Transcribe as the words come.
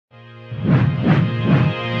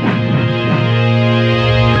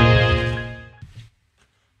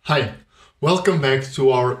Welcome back to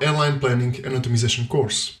our airline planning and optimization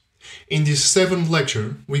course. In this 7th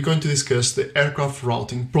lecture, we're going to discuss the aircraft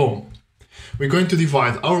routing problem. We're going to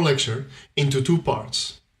divide our lecture into two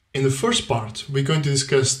parts. In the first part, we're going to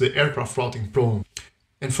discuss the aircraft routing problem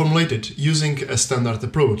and formulate it using a standard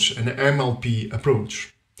approach, an MILP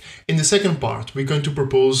approach. In the second part, we're going to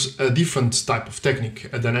propose a different type of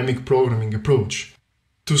technique, a dynamic programming approach,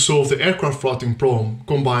 to solve the aircraft routing problem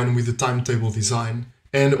combined with the timetable design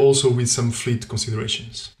and also with some fleet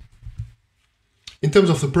considerations. In terms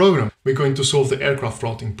of the program, we're going to solve the aircraft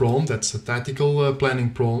routing problem, that's a tactical planning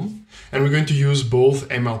problem, and we're going to use both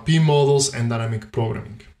MILP models and dynamic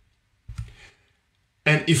programming.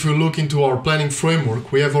 And if we look into our planning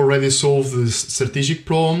framework, we have already solved the strategic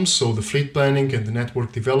problems, so the fleet planning and the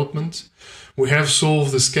network development. We have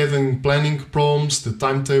solved the scheduling planning problems, the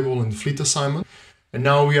timetable and the fleet assignment. And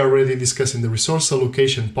now we are already discussing the resource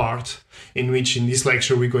allocation part, in which in this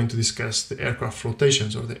lecture we're going to discuss the aircraft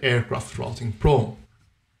rotations or the aircraft routing problem.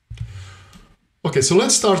 Okay, so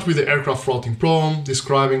let's start with the aircraft routing problem,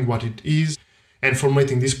 describing what it is and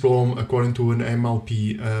formulating this problem according to an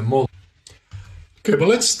MILP model. Okay, but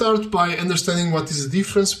let's start by understanding what is the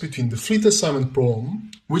difference between the fleet assignment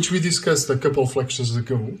problem, which we discussed a couple of lectures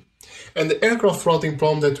ago, and the aircraft routing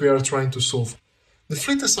problem that we are trying to solve. The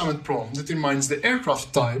fleet assignment problem determines the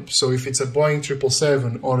aircraft type, so if it's a Boeing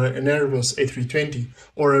 777 or an Airbus A320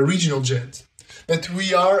 or a regional jet, that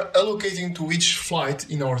we are allocating to each flight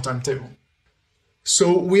in our timetable.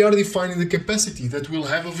 So we are defining the capacity that we'll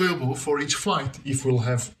have available for each flight, if we'll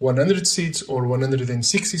have 100 seats or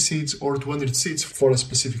 160 seats or 200 seats for a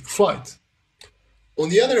specific flight. On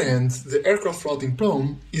the other hand, the aircraft routing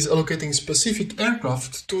problem is allocating specific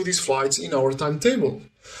aircraft to these flights in our timetable.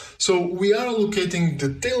 So we are allocating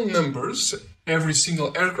the tail numbers. Every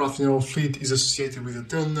single aircraft in our fleet is associated with a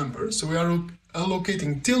tail number. So we are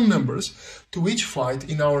allocating tail numbers to each flight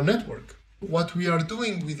in our network. What we are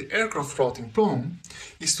doing with the aircraft routing problem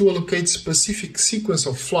is to allocate specific sequence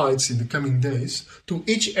of flights in the coming days to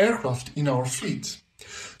each aircraft in our fleet.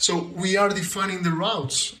 So we are defining the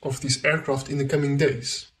routes of this aircraft in the coming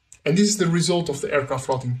days. And this is the result of the aircraft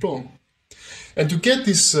routing problem. And to get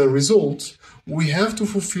this result, we have to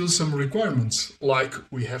fulfill some requirements, like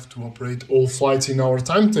we have to operate all flights in our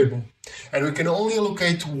timetable, and we can only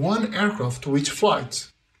allocate one aircraft to each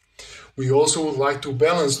flight. We also would like to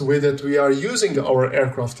balance the way that we are using our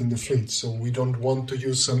aircraft in the fleet, so we don't want to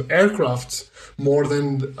use some aircraft more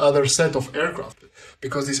than the other set of aircraft,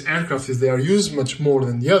 because these aircraft, if they are used much more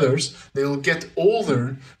than the others, they will get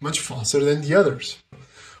older much faster than the others.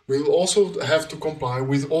 We'll also have to comply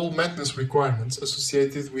with all maintenance requirements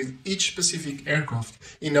associated with each specific aircraft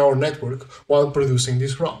in our network while producing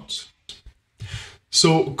these routes.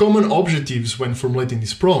 So, common objectives when formulating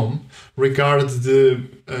this problem regard the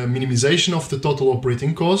minimization of the total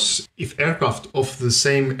operating costs if aircraft of the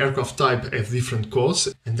same aircraft type have different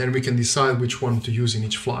costs, and then we can decide which one to use in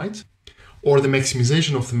each flight, or the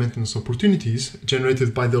maximization of the maintenance opportunities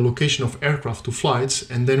generated by the allocation of aircraft to flights,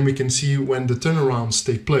 and then we can see when the turnarounds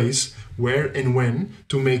take place, where and when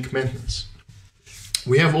to make maintenance.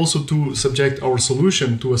 We have also to subject our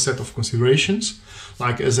solution to a set of considerations,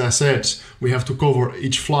 like as I said, we have to cover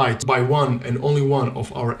each flight by one and only one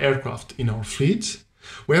of our aircraft in our fleet.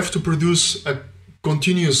 We have to produce a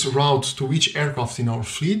continuous route to each aircraft in our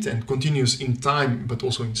fleet, and continuous in time but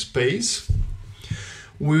also in space.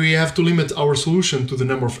 We have to limit our solution to the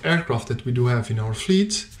number of aircraft that we do have in our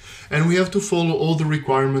fleet, and we have to follow all the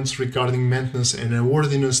requirements regarding maintenance and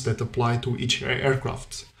airworthiness that apply to each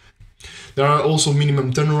aircraft. There are also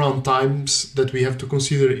minimum turnaround times that we have to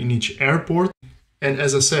consider in each airport, and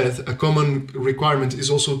as I said, a common requirement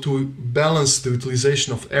is also to balance the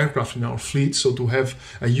utilization of aircraft in our fleet, so to have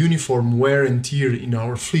a uniform wear and tear in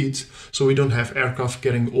our fleet, so we don't have aircraft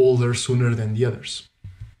getting older sooner than the others.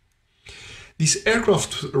 This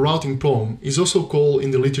aircraft routing problem is also called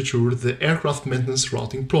in the literature the aircraft maintenance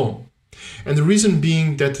routing problem. And the reason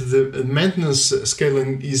being that the maintenance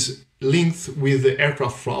scheduling is linked with the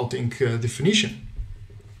aircraft routing definition.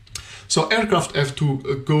 So aircraft have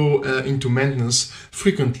to go into maintenance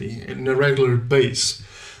frequently in a regular base.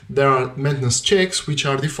 There are maintenance checks which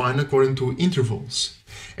are defined according to intervals.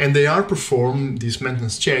 And they are performed, these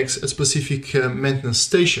maintenance checks, at specific maintenance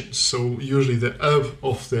stations, so usually the hub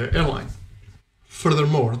of the airline.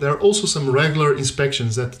 Furthermore, there are also some regular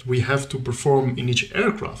inspections that we have to perform in each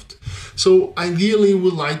aircraft. So ideally,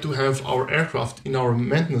 we like to have our aircraft in our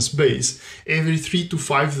maintenance base every 3 to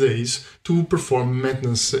 5 days to perform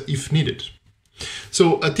maintenance if needed.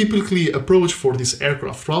 So a typically approach for this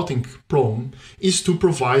aircraft routing problem is to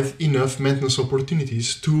provide enough maintenance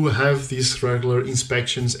opportunities to have these regular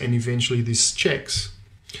inspections and eventually these checks.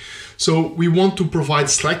 So we want to provide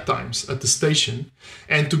slack times at the station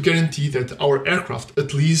and to guarantee that our aircraft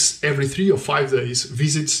at least every 3 or 5 days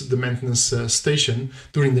visits the maintenance station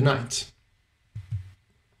during the night.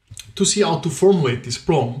 To see how to formulate this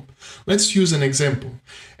problem, let's use an example.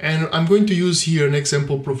 And I'm going to use here an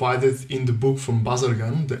example provided in the book from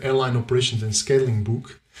Bazargan, the Airline Operations and Scaling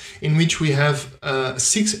book, in which we have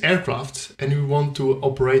 6 aircraft and we want to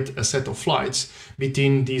operate a set of flights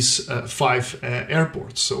between these 5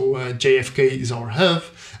 airports. So JFK is our hub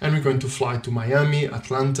and we're going to fly to Miami,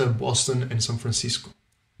 Atlanta, Boston and San Francisco.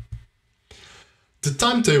 The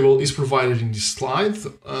timetable is provided in this slide,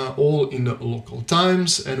 all in the local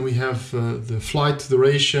times, and we have the flight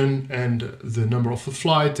duration and the number of the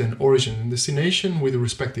flight and origin and destination with the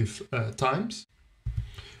respective times.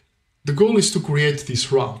 The goal is to create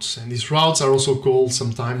these routes, and these routes are also called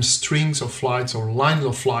sometimes strings of flights or lines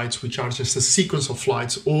of flights, which are just a sequence of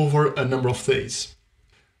flights over a number of days.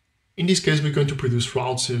 In this case, we're going to produce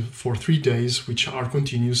routes for 3 days, which are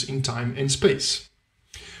continuous in time and space.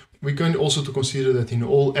 We're going also to consider that in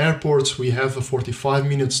all airports we have a 45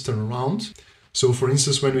 minutes turnaround. So for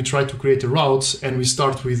instance, when we try to create a route and we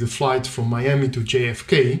start with the flight from Miami to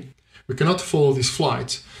JFK, we cannot follow this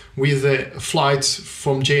flight with a flight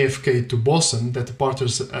from JFK to Boston that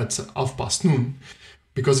departs at 12:30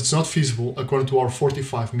 because it's not feasible according to our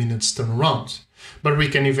 45 minutes turnaround. But we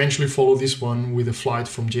can eventually follow this one with a flight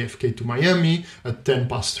from JFK to Miami at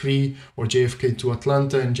 3:10 or JFK to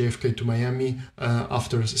Atlanta and JFK to Miami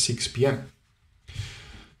after 6 p.m.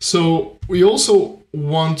 So we also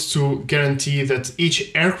want to guarantee that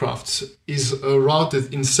each aircraft is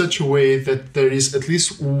routed in such a way that there is at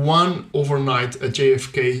least one overnight at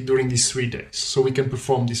JFK during these 3 days, so we can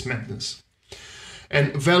perform this maintenance.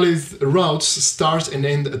 And valid routes start and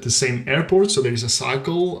end at the same airport, so there is a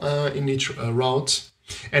cycle in each route,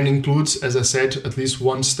 and includes, as I said, at least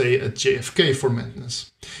one stay at JFK for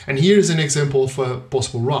maintenance. And here is an example of a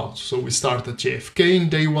possible route. So we start at JFK in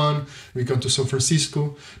day 1, we come to San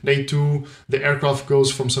Francisco. Day 2, the aircraft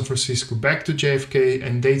goes from San Francisco back to JFK,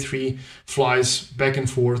 and day 3 flies back and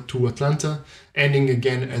forth to Atlanta, ending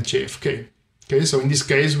again at JFK. Okay, so in this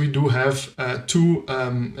case, we do have 2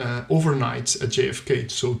 overnights at JFK,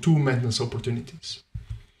 so 2 maintenance opportunities.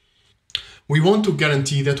 We want to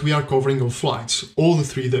guarantee that we are covering all flights, all the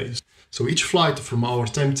 3 days. So each flight from our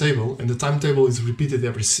timetable, and the timetable is repeated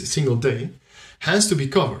every single day, has to be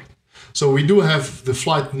covered. So we do have the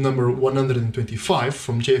flight number 125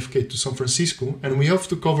 from JFK to San Francisco, and we have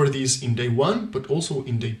to cover these in day 1, but also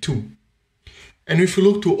in day 2. And if you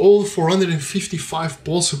look to all 455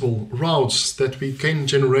 possible routes that we can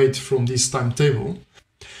generate from this timetable,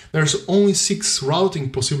 there's only 6 routing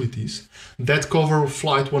possibilities that cover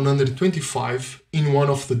flight 125 in one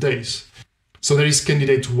of the days. So there is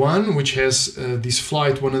candidate 1, which has this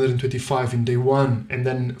flight 125 in day 1 and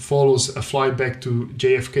then follows a flight back to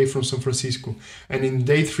JFK from San Francisco. And in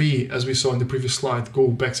day 3, as we saw in the previous slide, go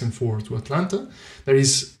back and forth to Atlanta. There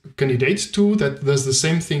is candidate 2 that does the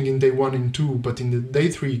same thing in day 1 and 2, but in the day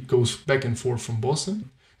 3 goes back and forth from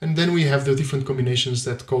Boston. And then we have the different combinations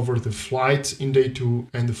that cover the flight in day 2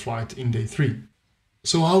 and the flight in day 3.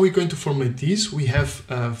 So how are we going to formulate these? We have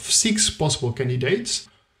 6 possible candidates.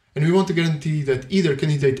 And we want to guarantee that either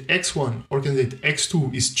candidate X1 or candidate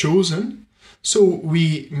X2 is chosen. So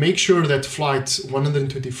we make sure that flight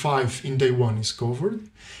 125 in day 1 is covered,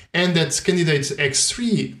 and that candidate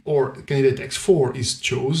X3 or candidate X4 is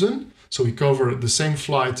chosen. So we cover the same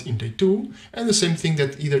flight in day 2, and the same thing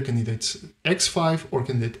that either candidate X5 or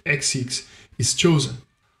candidate X6 is chosen.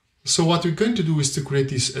 So what we're going to do is to create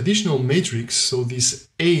this additional matrix, so this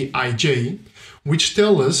AIJ, which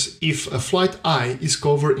tell us if a flight I is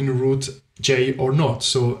covered in route J or not.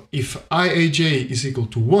 So if IAJ is equal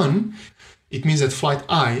to 1, it means that flight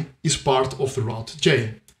I is part of the route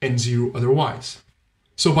J and 0 otherwise.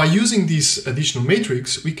 So by using this additional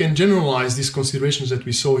matrix, we can generalize these considerations that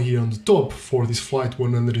we saw here on the top for this flight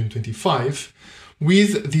 125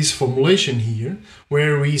 with this formulation here,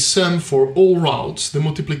 where we sum for all routes the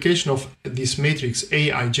multiplication of this matrix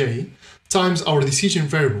AIJ times our decision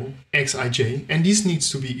variable xij, and this needs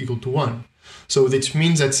to be equal to 1. So that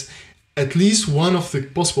means that at least one of the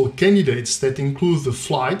possible candidates that include the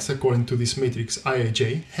flights according to this matrix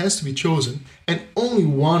IAJ has to be chosen, and only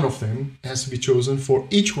one of them has to be chosen for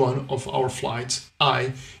each one of our flights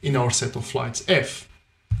I in our set of flights F.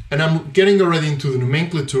 And I'm getting already into the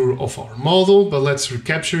nomenclature of our model, but let's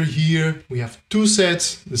recapture here. We have two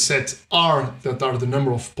sets, the set R that are the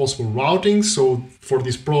number of possible routings. So for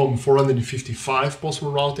this problem, 455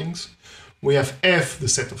 possible routings. We have F, the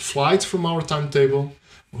set of flights from our timetable.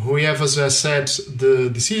 We have, as I said, the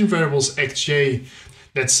decision variables xj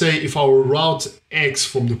that say if our route X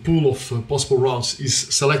from the pool of possible routes is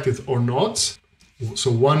selected or not.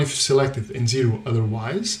 So 1 if selected and 0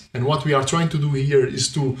 otherwise. And what we are trying to do here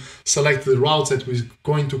is to select the routes that we're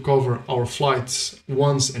going to cover our flights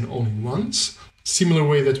once and only once. Similar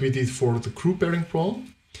way that we did for the crew pairing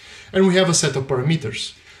problem. And we have a set of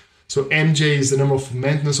parameters. So mj is the number of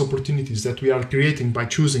maintenance opportunities that we are creating by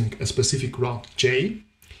choosing a specific route j.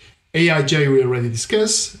 aij we already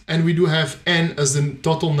discussed, and we do have n as the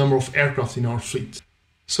total number of aircraft in our fleet.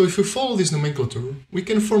 So if we follow this nomenclature, we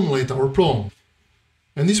can formulate our problem.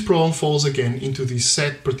 And this problem falls again into this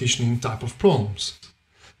set partitioning type of problems.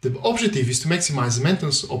 The objective is to maximize the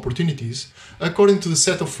maintenance opportunities according to the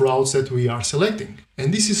set of routes that we are selecting.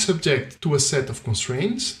 And this is subject to a set of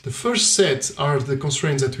constraints. The first set are the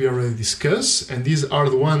constraints that we already discussed, and these are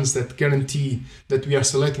the ones that guarantee that we are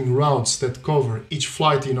selecting routes that cover each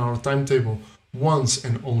flight in our timetable once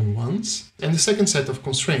and only once. And the second set of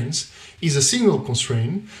constraints is a single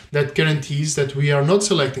constraint that guarantees that we are not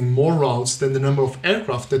selecting more routes than the number of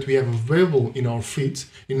aircraft that we have available in our fleet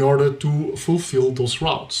in order to fulfill those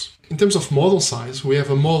routes. In terms of model size, we have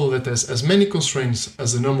a model that has as many constraints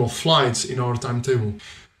as the number of flights in our timetable,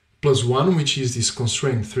 plus 1, which is this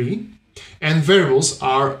constraint 3, and variables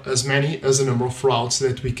are as many as the number of routes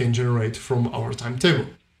that we can generate from our timetable.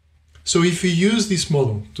 So if we use this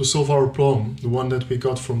model to solve our problem, the one that we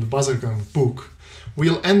got from the Bazargan book,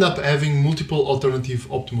 we'll end up having multiple alternative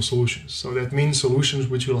optimal solutions. So that means solutions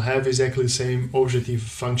which will have exactly the same objective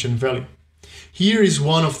function value. Here is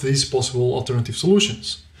one of these possible alternative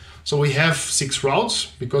solutions. So we have 6 routes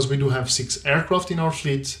because we do have 6 aircraft in our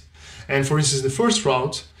fleet. And for instance, the first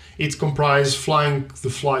route, it comprises flying the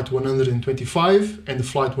flight 125 and the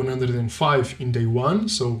flight 105 in day 1,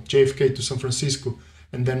 so JFK to San Francisco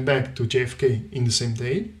and then back to JFK in the same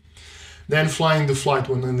day. Then flying the flight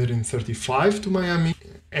 135 to Miami,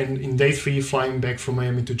 and in day 3 flying back from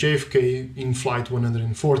Miami to JFK in flight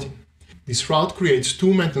 114. This route creates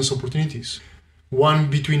 2 maintenance opportunities, one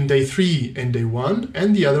between day 3 and day 1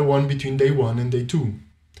 and the other one between day 1 and day 2.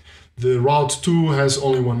 The route 2 has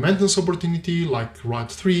only 1 maintenance opportunity, like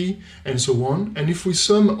route 3, and so on. And if we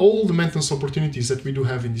sum all the maintenance opportunities that we do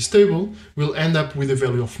have in this table, we'll end up with a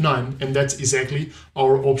value of 9, and that's exactly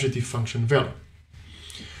our objective function value.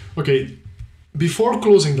 Okay, before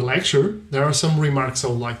closing the lecture, there are some remarks I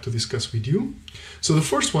would like to discuss with you. So the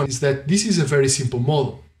first one is that this is a very simple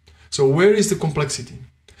model. So where is the complexity?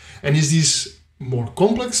 And is this more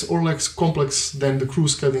complex or less complex than the crew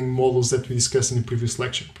scheduling models that we discussed in the previous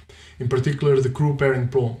lecture? In particular, the crew pairing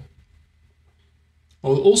problem. I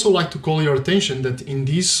would also like to call your attention that in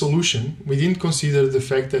this solution, we didn't consider the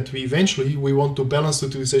fact that we eventually want to balance the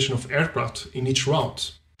utilization of aircraft in each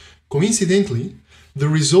route. Coincidentally, the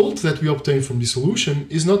result that we obtain from this solution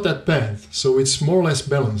is not that bad, so it's more or less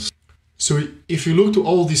balanced. So if you look to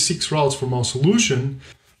all these 6 routes from our solution,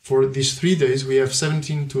 for these 3 days we have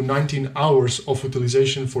 17 to 19 hours of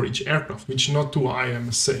utilization for each aircraft, which is not too high, I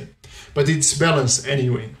must say. But it's balanced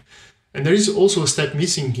anyway. And there is also a step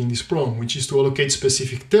missing in this problem, which is to allocate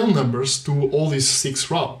specific tail numbers to all these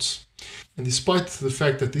 6 routes. And despite the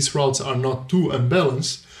fact that these routes are not too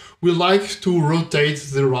unbalanced, we like to rotate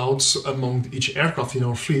the routes among each aircraft in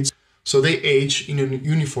our fleet so they age in a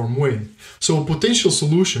uniform way. So a potential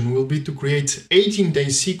solution will be to create 18-day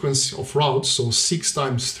sequence of routes, so 6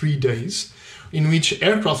 times 3 days, in which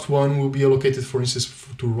aircraft 1 will be allocated, for instance,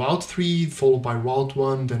 to route 3, followed by route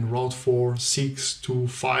 1, then route 4, 6, 2,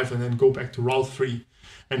 5, and then go back to route 3,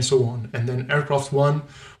 and so on. And then aircraft 1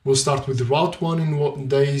 will start with route 1 in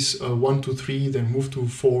days 1 to 3, then move to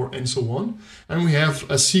 4, and so on. And we have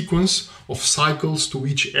a sequence of cycles to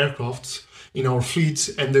each aircraft in our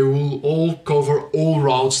fleet, and they will all cover all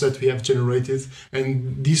routes that we have generated,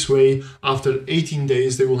 and this way after 18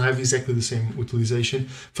 days they will have exactly the same utilization,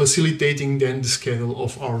 facilitating then the schedule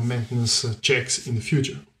of our maintenance checks in the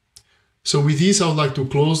future. So with this I would like to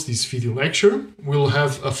close this video lecture. We'll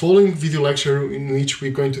have a following video lecture in which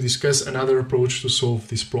we're going to discuss another approach to solve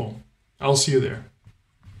this problem. I'll see you there.